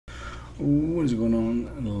What is going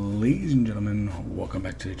on, ladies and gentlemen? Welcome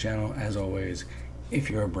back to the channel. As always,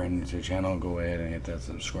 if you're brand new to the channel, go ahead and hit that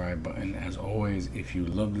subscribe button. As always, if you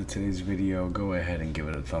loved today's video, go ahead and give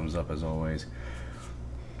it a thumbs up. As always,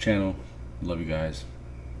 channel, love you guys,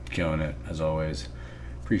 killing it as always,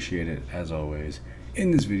 appreciate it as always.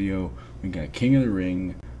 In this video, we got King of the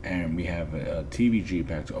Ring, and we have a TBG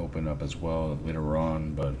pack to open up as well later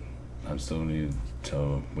on, but I still need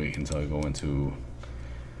to wait until I go into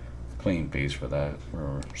playing phase for that.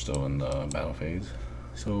 We're still in the battle phase.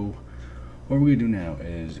 So what we're gonna do now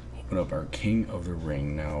is open up our King of the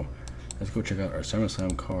Ring. Now let's go check out our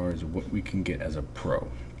SummerSlam cards, what we can get as a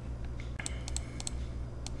pro.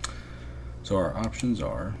 So our options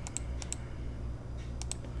are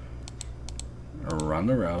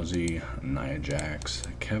Ronda Rousey, Nia Jax,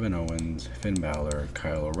 Kevin Owens, Finn Balor,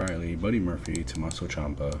 Kyle O'Reilly, Buddy Murphy, Tommaso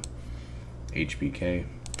Ciampa, HBK,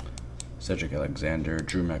 Cedric Alexander,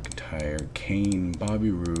 Drew McIntyre, Kane,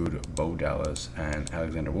 Bobby Roode, Bo Dallas, and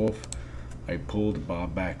Alexander Wolf. I pulled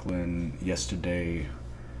Bob Backlund yesterday,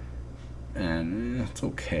 and it's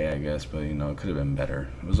okay, I guess, but you know, it could have been better.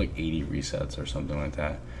 It was like 80 resets or something like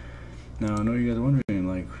that. Now, I know you guys are wondering,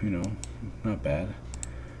 like, you know, not bad.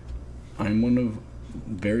 I'm one of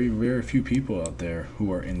very, very few people out there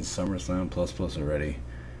who are in SummerSlam Plus already.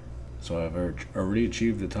 So I've already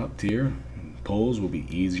achieved the top tier. Pulls will be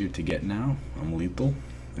easier to get now. I'm lethal,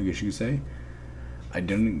 I guess you could say. I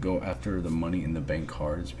didn't go after the money in the bank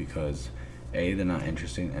cards because A, they're not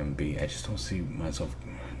interesting, and B, I just don't see myself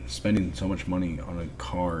spending so much money on a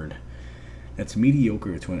card that's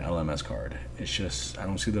mediocre to an LMS card. It's just, I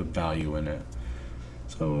don't see the value in it.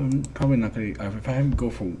 So I'm probably not gonna, if I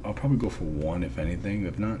go for, I'll probably go for one, if anything.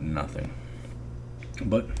 If not, nothing.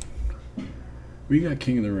 But we got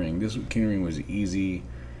King of the Ring. This King of the Ring was easy.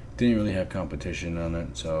 Didn't really have competition on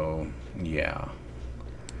it, so yeah.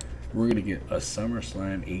 We're gonna get a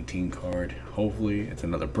SummerSlam18 card. Hopefully it's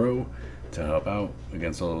another pro to help out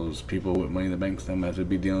against all those people with Money in the Bank that have to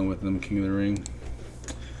be dealing with them King of the Ring.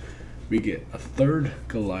 We get a third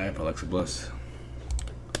Goliath Alexa Bliss,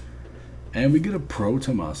 and we get a pro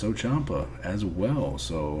Tommaso Ciampa as well,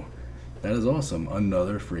 so that is awesome.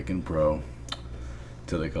 Another freaking pro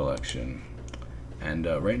to the collection. And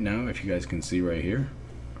right now, if you guys can see right here,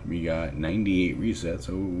 we got 98 resets,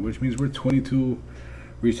 so which means we're 22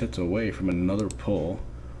 resets away from another pull.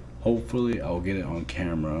 Hopefully I'll get it on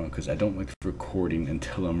camera because I don't like recording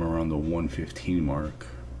until I'm around the 115 mark.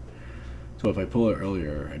 So if I pull it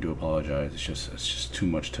earlier, I do apologize. It's just too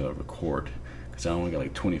much to record because I only got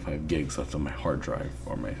like 25 gigs left on my hard drive,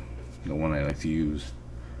 or the one I like to use.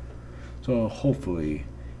 So I'll hopefully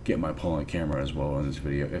get my pull on camera as well in this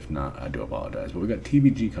video. If not, I do apologize. But we got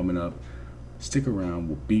TBG coming up. Stick around,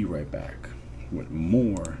 we'll be right back with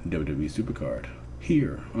more WWE SUPERCARD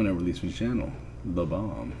here on our Releasements channel, The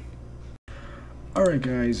Bomb. Alright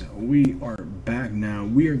guys, we are back now.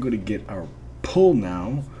 We are going to get our pull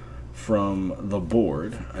now from the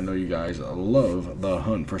board. I know you guys love the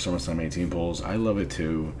hunt for SummerSlam18 pulls. I love it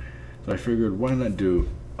too. So I figured why not do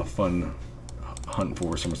a fun hunt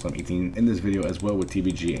for SummerSlam18 in this video as well with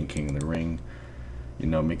TBG and King of the Ring. You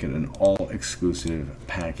know, make it an all-exclusive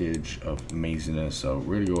package of amazingness. So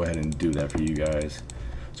we're gonna go ahead and do that for you guys.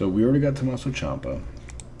 So we already got Tommaso Ciampa.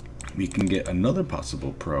 We can get another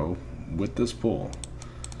possible pro with this pull.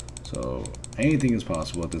 So anything is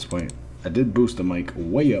possible at this point. I did boost the mic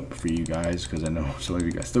way up for you guys because I know some of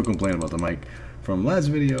you guys still complain about the mic from last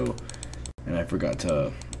video, and I forgot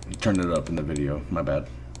to turn it up in the video. My bad.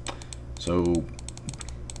 So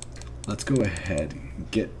let's go ahead.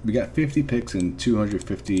 We got 50 picks and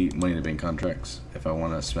 250 Money in the Bank contracts if I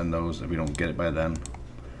want to spend those if we don't get it by then.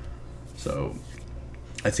 So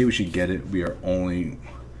I'd say we should get it. I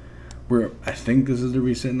think this is the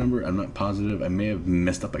reset number. I'm not positive. I may have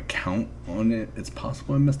messed up a count on it. It's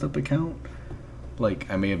possible I messed up a count. Like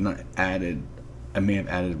I may have added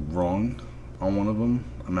wrong on one of them.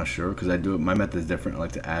 I'm not sure because I do it. My method is different. I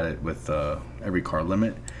like to add it with every card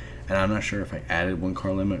limit, and I'm not sure if I added one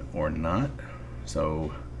card limit or not.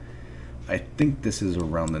 So I think this is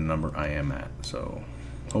around the number I am at. So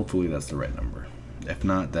hopefully that's the right number. If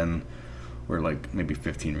not, then we're like maybe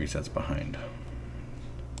 15 resets behind.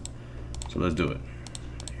 So let's do it.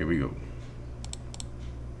 Here we go.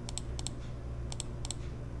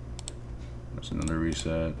 That's another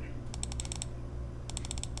reset.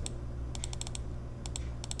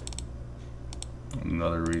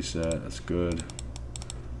 Another reset. That's good.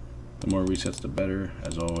 The more resets, the better,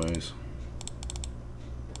 as always.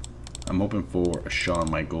 I'm hoping for a Shawn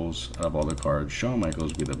Michaels out of all the cards. Shawn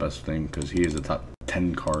Michaels would be the best thing because he is a top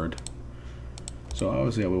 10 card. So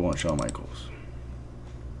obviously I would want Shawn Michaels.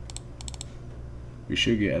 We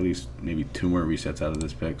should get at least maybe 2 more resets out of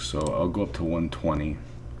this pick, so I'll go up to 120.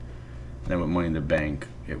 Then with Money in the Bank,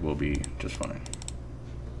 it will be just fine.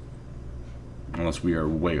 Unless we are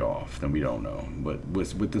way off, then we don't know. But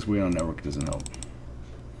with this way on network, it doesn't help.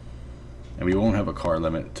 And we won't have a card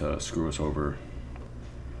limit to screw us over.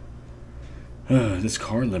 This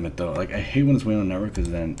card limit though, like I hate when it's way on network because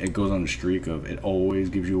then it goes on the streak of it always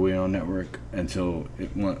gives you way on network until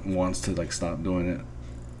it wants to like stop doing it.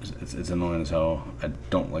 It's annoying as hell. I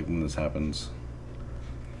don't like when this happens.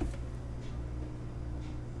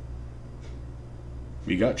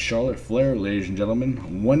 We got Charlotte Flair, ladies and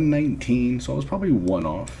gentlemen, 119, so I was probably 1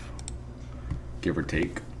 off, give or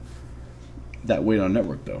take. That weight on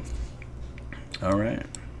network though. All right.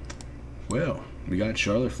 Well, we got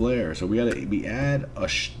Charlotte Flair, so we add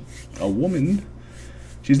a woman.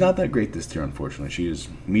 She's not that great this tier, unfortunately. She is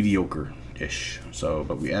mediocre-ish. So,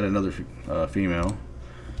 but we add another female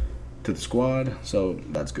to the squad, so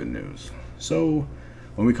that's good news. So,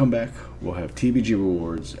 when we come back, we'll have TBG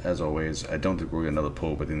rewards as always. I don't think we'll get another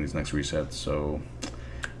pull within these next resets. So,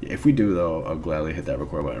 if we do though, I'll gladly hit that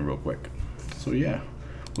record button real quick. So yeah,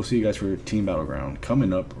 we'll see you guys for Team Battleground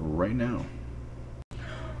coming up right now.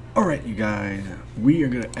 Alright you guys, we are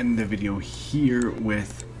going to end the video here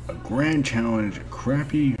with a Grand Challenge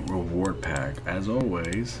crappy reward pack as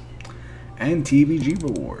always, and TBG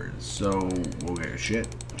rewards. So we'll get shit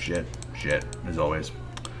as always.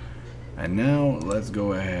 And now let's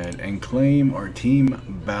go ahead and claim our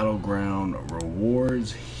Team Battleground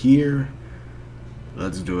rewards here.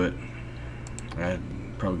 Let's do it. I'd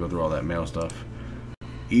probably go through all that mail stuff.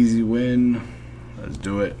 Easy win. Let's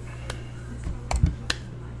do it.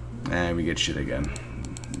 And we get shit again.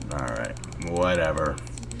 Alright, whatever.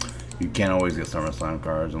 You can't always get SummerSlam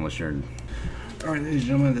cards unless you're... Alright, ladies and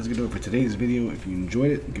gentlemen, that's going to do it for today's video. If you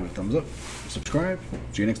enjoyed it, give it a thumbs up, subscribe.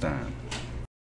 See you next time.